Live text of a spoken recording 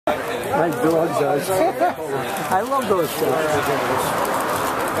My dog does. I love those things.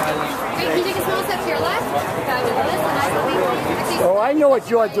 Great, can you take a small step to your left? Fabulous. Oh, I know what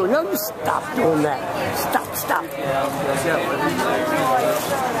you're doing. No, stop doing that. Stop. One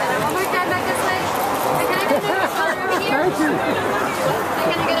more time back this way. Can I get another shoulder over here? Thank you.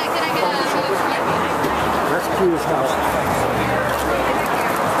 Can I get a That's cute as hell.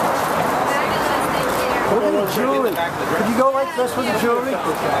 Look at the jewelry. Could you go like this with the jewelry?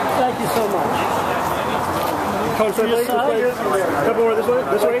 Thank you so much. Couple more this way?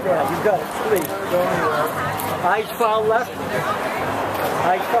 This way? Yeah, you got it. Please. Eyes far left.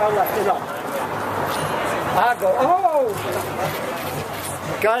 Eyes far left and up. I go. Oh!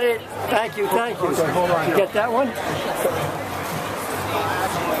 Got it. Thank you. Okay, hold on. Did you get that one?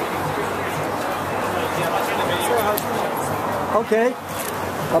 Okay.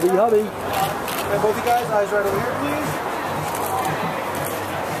 Hubby. And both you guys, eyes right over here, please.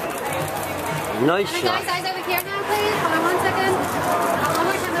 Nice shot. shot. Guys, eyes over here now, please. Hold on 1 second. One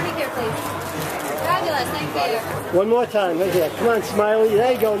more time over here, please. Fabulous, thank you. One more time, right here. Come on, Smiley.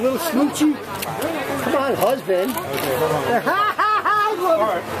 There you go. Little smoochie. Come on, husband. Okay, hold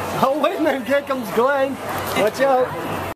on. Oh, wait a minute. Here comes Glenn. Watch out.